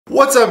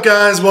What's up,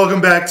 guys?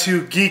 Welcome back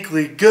to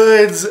Geekly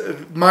Goods.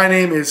 My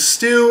name is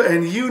Stu,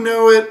 and you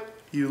know it,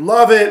 you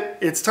love it.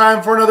 It's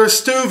time for another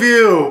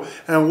StuView.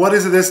 And what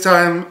is it this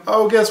time?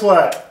 Oh, guess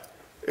what?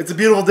 It's a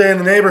beautiful day in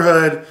the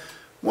neighborhood.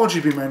 Won't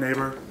you be my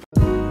neighbor?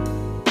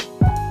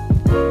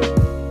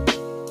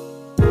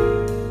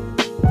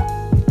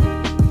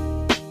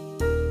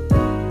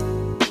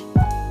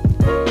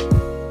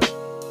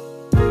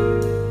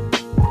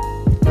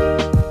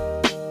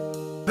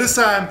 This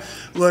time,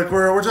 look,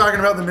 we're talking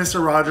about the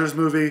Mr. Rogers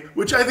movie,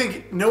 which I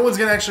think no one's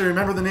gonna actually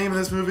remember the name of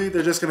this movie.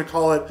 They're just gonna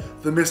call it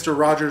the Mr.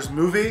 Rogers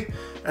movie.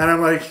 And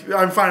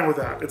I'm fine with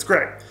that. It's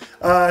great.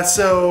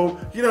 So,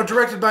 you know,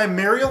 directed by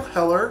Mariel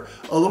Heller,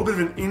 a little bit of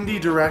an indie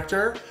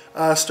director,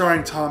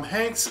 starring Tom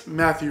Hanks,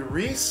 Matthew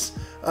Rhys.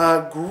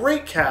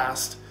 Great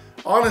cast.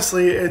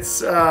 Honestly,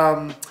 it's,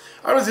 I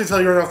was gonna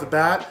tell you right off the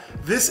bat,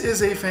 this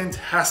is a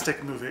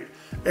fantastic movie.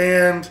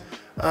 And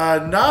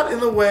not in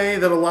the way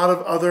that a lot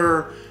of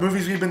other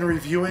movies we've been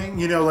reviewing,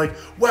 you know, like,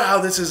 wow,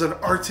 this is an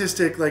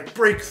artistic, like,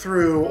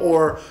 breakthrough,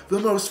 or the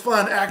most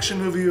fun action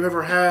movie you've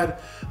ever had.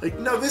 Like,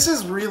 no, this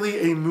is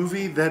really a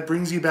movie that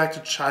brings you back to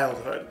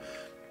childhood.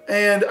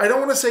 And I don't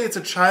want to say it's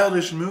a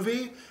childish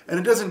movie, and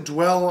it doesn't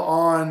dwell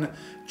on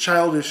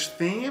childish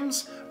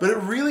themes, but it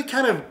really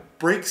kind of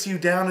breaks you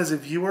down as a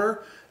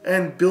viewer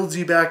and builds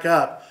you back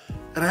up.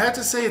 And I have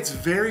to say, it's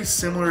very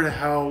similar to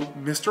how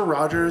Mr.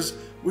 Rogers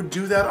would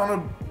do that on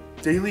a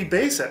daily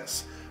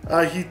basis.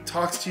 He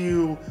talks to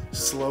you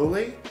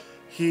slowly.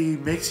 He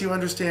makes you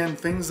understand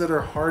things that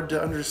are hard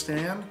to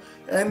understand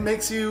and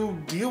makes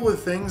you deal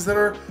with things that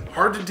are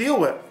hard to deal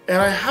with. And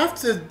I have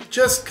to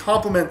just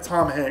compliment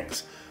Tom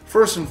Hanks.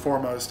 First and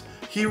foremost,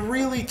 he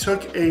really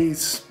took a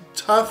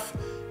tough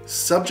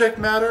subject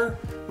matter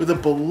with a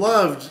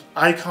beloved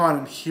icon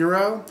and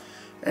hero,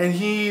 and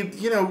he,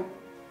 you know,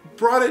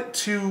 brought it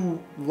to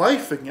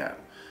life again.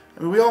 I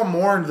mean, we all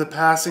mourned the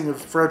passing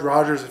of Fred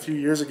Rogers a few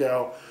years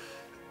ago,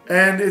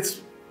 and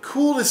it's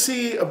cool to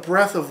see a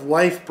breath of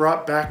life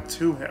brought back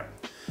to him.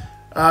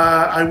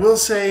 I will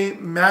say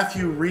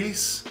Matthew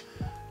Rhys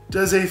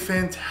does a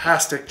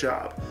fantastic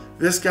job.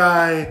 This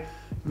guy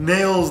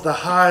nails the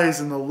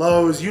highs and the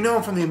lows. You know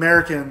him from The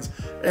Americans,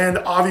 and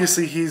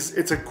obviously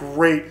it's a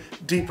great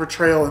deep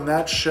portrayal in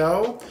that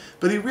show,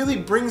 but he really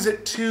brings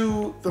it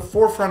to the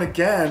forefront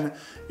again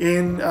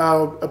in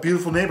A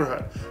Beautiful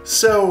Neighborhood.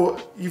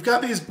 So you've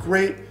got these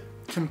great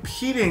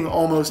competing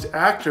almost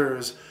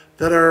actors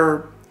that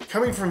are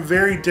coming from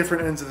very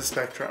different ends of the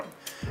spectrum.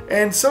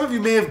 And some of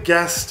you may have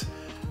guessed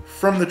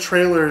from the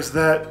trailers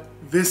that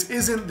this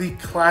isn't the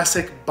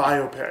classic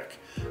biopic.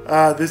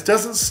 This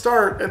doesn't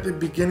start at the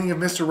beginning of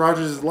Mr.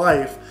 Rogers'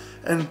 life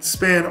and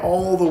span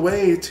all the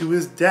way to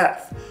his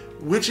death,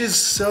 which is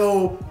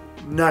so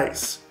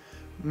nice.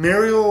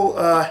 Mariel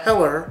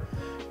Heller,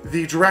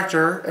 the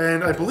director,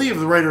 and I believe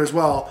the writer as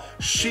well,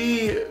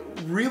 she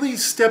really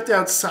stepped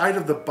outside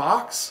of the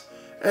box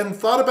and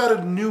thought about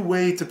a new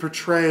way to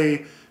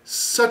portray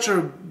such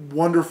a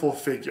wonderful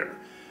figure.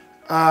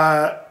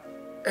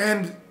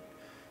 And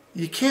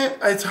you can't,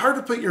 it's hard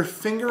to put your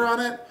finger on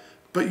it,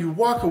 but you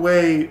walk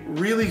away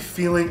really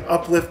feeling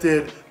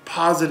uplifted,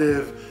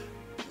 positive.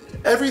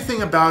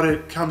 Everything about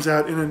it comes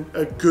out in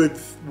a good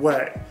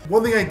way.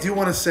 One thing I do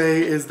want to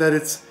say is that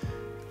it's,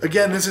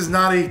 again, this is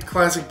not a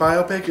classic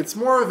biopic. It's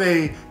more of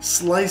a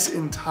slice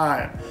in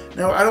time.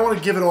 Now, I don't want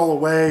to give it all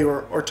away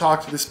or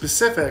talk to the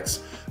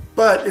specifics,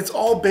 but it's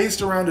all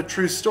based around a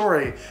true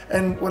story.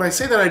 And when I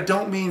say that, I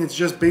don't mean it's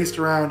just based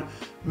around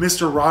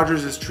Mr.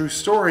 Rogers' true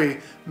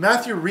story.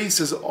 Matthew Rhys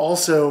is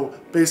also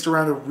based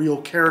around a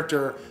real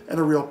character and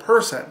a real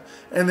person.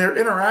 And their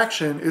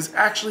interaction is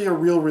actually a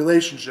real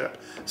relationship.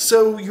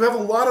 So you have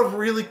a lot of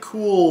really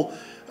cool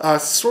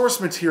source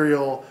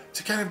material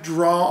to kind of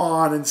draw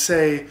on and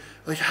say,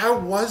 like, how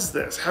was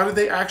this? How did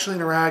they actually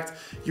interact?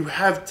 You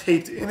have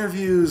taped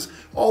interviews,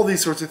 all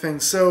these sorts of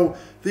things. So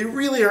they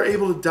really are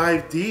able to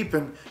dive deep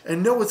and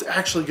know what's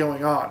actually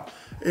going on.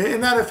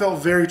 In that, it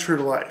felt very true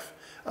to life.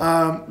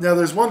 Now,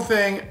 there's one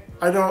thing,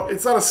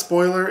 it's not a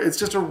spoiler, it's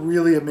just a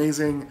really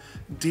amazing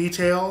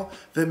detail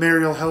that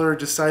Mariel Heller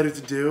decided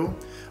to do.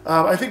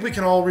 I think we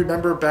can all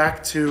remember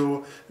back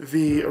to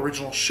the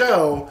original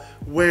show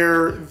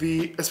where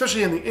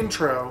especially in the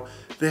intro,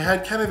 they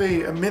had kind of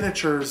a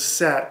miniature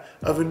set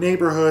of a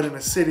neighborhood and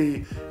a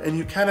city, and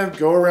you kind of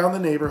go around the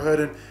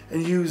neighborhood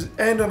and you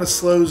end on a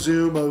slow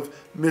zoom of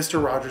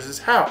Mr. Rogers'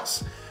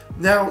 house.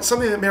 Now,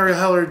 something that Mariel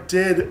Heller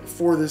did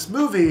for this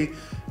movie,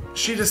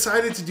 she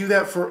decided to do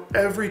that for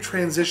every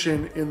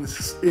transition in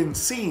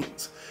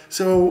scenes.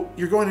 So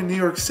you're going to New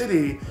York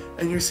City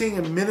and you're seeing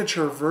a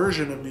miniature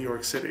version of New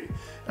York City.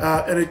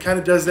 And it kind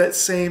of does that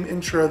same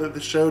intro that the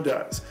show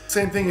does.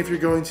 Same thing if you're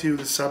going to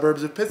the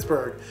suburbs of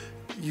Pittsburgh.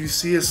 You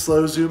see a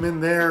slow zoom in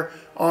there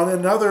on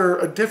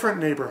a different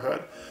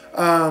neighborhood.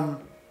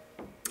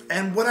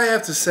 And what I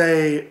have to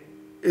say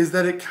is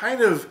that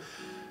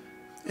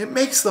it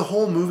makes the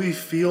whole movie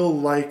feel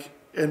like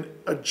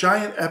a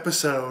giant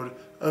episode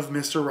of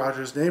Mr.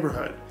 Rogers'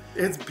 Neighborhood.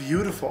 It's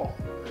beautiful.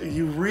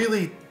 You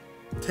really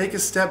take a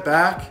step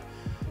back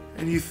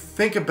and you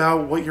think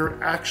about what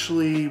you're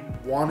actually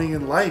wanting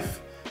in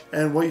life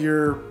and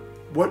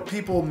what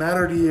people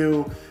matter to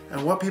you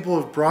and what people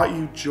have brought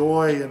you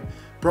joy and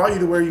brought you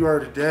to where you are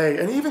today,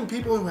 and even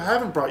people who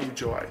haven't brought you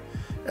joy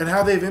and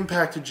how they've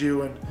impacted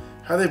you and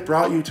how they've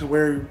brought you to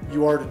where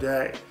you are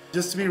today.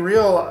 Just to be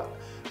real,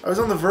 I was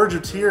on the verge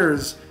of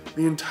tears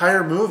the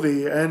entire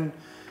movie, and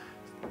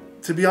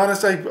to be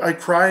honest, I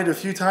cried a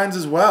few times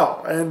as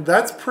well, and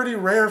that's pretty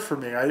rare for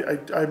me.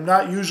 I'm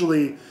not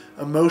usually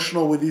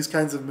emotional with these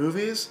kinds of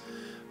movies,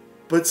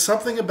 but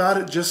something about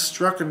it just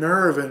struck a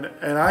nerve,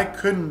 and I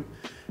couldn't,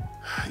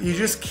 you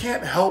just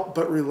can't help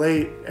but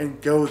relate and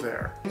go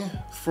there.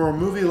 For a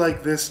movie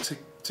like this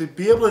to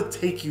be able to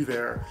take you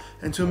there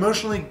and to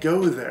emotionally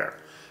go there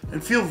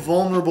and feel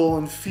vulnerable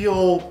and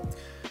feel,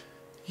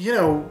 you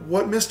know,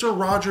 what Mr.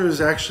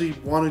 Rogers actually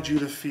wanted you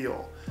to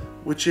feel,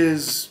 which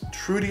is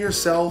true to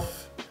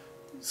yourself,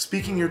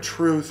 speaking your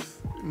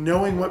truth,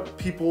 knowing what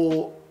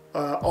people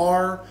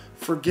are,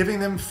 forgiving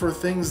them for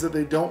things that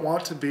they don't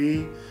want to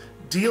be,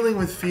 dealing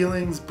with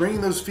feelings, bringing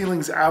those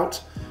feelings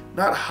out,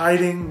 not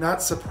hiding,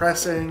 not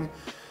suppressing.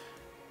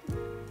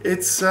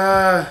 It's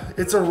a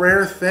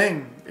rare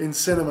thing in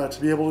cinema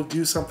to be able to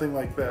do something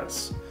like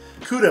this.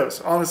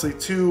 Kudos, honestly,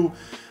 to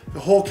the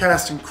whole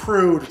cast and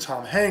crew, to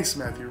Tom Hanks,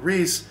 Matthew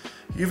Rhys.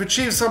 You've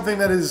achieved something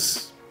that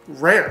is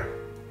rare,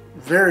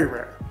 very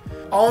rare.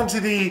 On to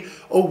the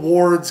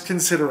awards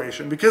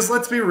consideration, because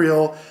let's be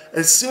real,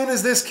 as soon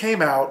as this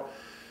came out,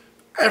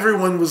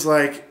 everyone was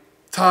like,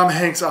 Tom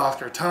Hanks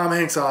Oscar, Tom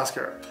Hanks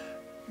Oscar.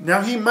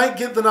 Now he might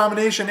get the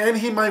nomination and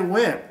he might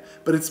win,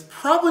 but it's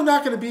probably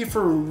not going to be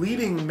for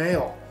leading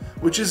male,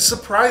 which is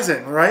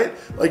surprising, right?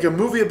 Like a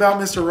movie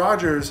about Mr.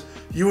 Rogers,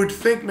 you would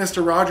think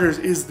Mr. Rogers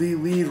is the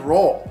lead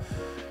role.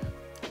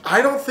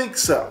 I don't think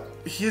so.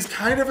 He's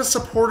kind of a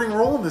supporting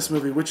role in this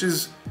movie, which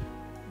is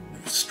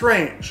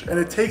strange, and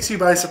it takes you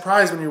by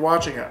surprise when you're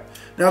watching it.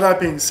 Now that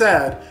being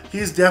said,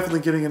 he's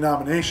definitely getting a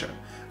nomination.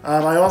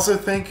 I also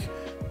think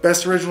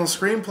Best Original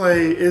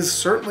Screenplay is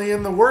certainly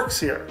in the works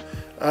here,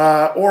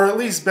 or at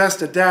least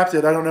Best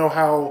Adapted. I don't know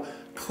how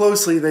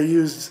closely they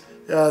used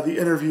the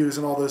interviews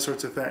and all those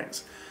sorts of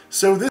things.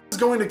 So this is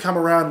going to come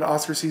around in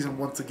Oscar season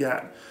once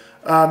again.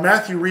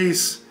 Matthew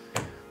Rhys,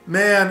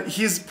 man,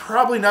 he's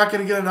probably not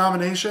going to get a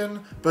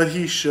nomination, but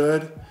he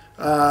should.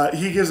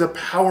 He gives a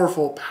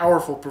powerful,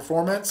 powerful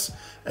performance,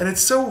 and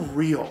it's so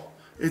real.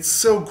 It's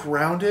so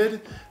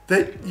grounded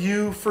that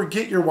you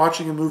forget you're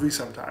watching a movie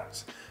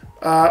sometimes.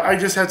 I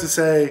just have to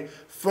say,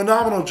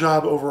 phenomenal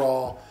job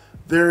overall.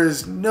 There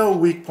is no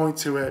weak point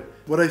to it.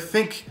 What I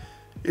think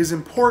is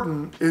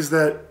important is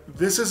that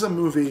this is a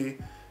movie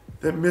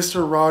that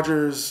Mr.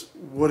 Rogers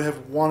would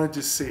have wanted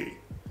to see.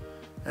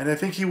 And I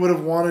think he would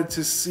have wanted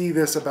to see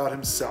this about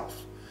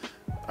himself.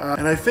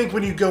 And I think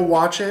when you go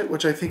watch it,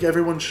 which I think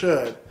everyone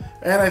should,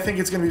 and I think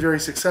it's going to be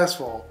very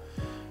successful,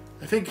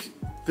 I think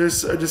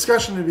there's a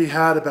discussion to be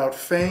had about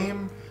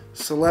fame,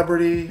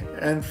 celebrity,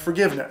 and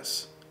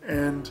forgiveness.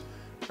 And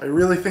I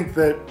really think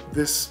that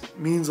this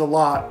means a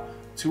lot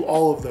to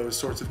all of those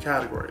sorts of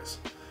categories.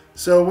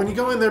 So when you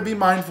go in there, be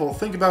mindful,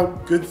 think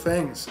about good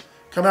things,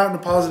 come out in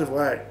a positive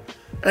way.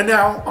 And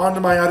now, on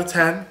to my out of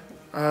 10.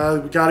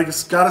 We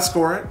gotta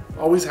score it,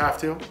 always have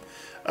to.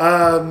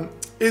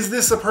 Is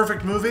this a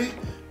perfect movie?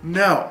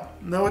 No,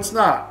 it's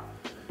not.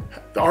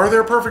 Are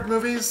there perfect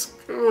movies?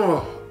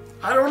 Ugh,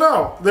 I don't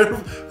know.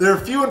 They're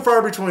few and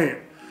far between.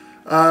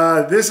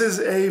 This is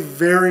a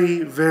very,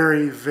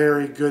 very,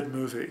 very good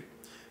movie.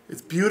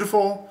 It's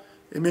beautiful,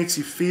 it makes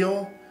you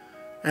feel,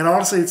 and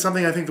honestly, it's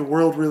something I think the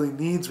world really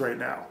needs right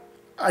now.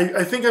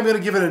 I think I'm gonna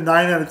give it a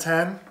 9 out of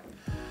 10,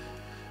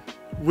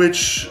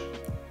 which,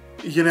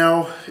 you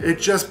know, it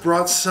just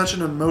brought such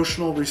an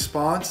emotional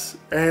response,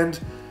 and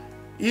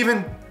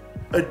even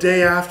a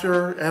day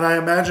after, and I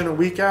imagine a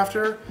week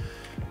after,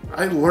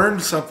 I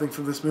learned something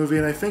from this movie,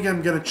 and I think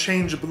I'm going to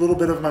change a little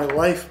bit of my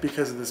life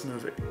because of this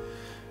movie.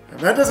 And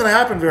that doesn't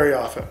happen very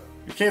often.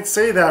 You can't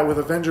say that with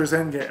Avengers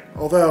Endgame,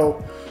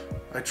 although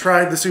I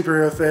tried the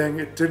superhero thing,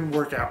 it didn't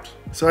work out.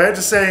 So I had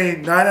to say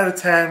 9 out of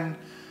 10.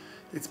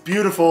 It's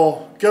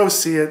beautiful. Go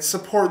see it.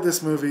 Support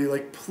this movie.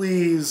 Like,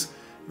 please.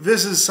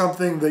 This is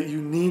something that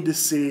you need to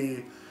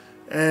see.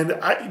 And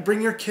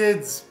bring your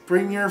kids,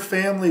 bring your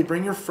family,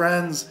 bring your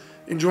friends.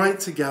 Enjoy it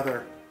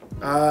together.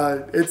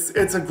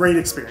 It's a great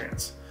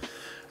experience.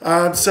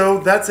 So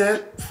that's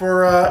it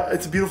for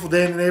It's a Beautiful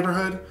Day in the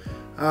Neighborhood.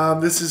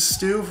 This is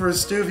Stu for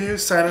StuView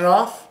signing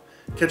off.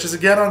 Catch us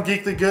again on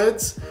Geekly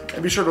Goods.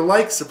 And be sure to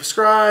like,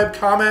 subscribe,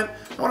 comment.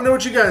 I want to know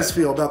what you guys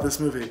feel about this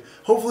movie.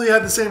 Hopefully you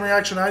had the same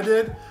reaction I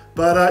did.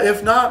 But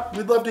if not,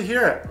 we'd love to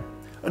hear it.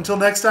 Until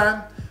next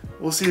time,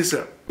 we'll see you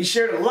soon. Be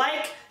sure to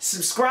like,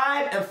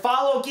 subscribe, and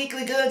follow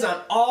Geekly Goods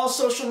on all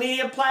social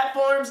media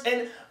platforms,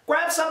 and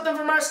grab something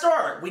from our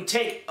store. We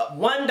take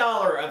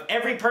 $1 of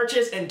every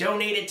purchase and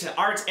donate it to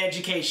arts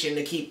education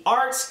to keep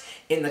arts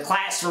in the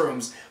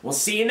classrooms. We'll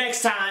see you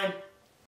next time.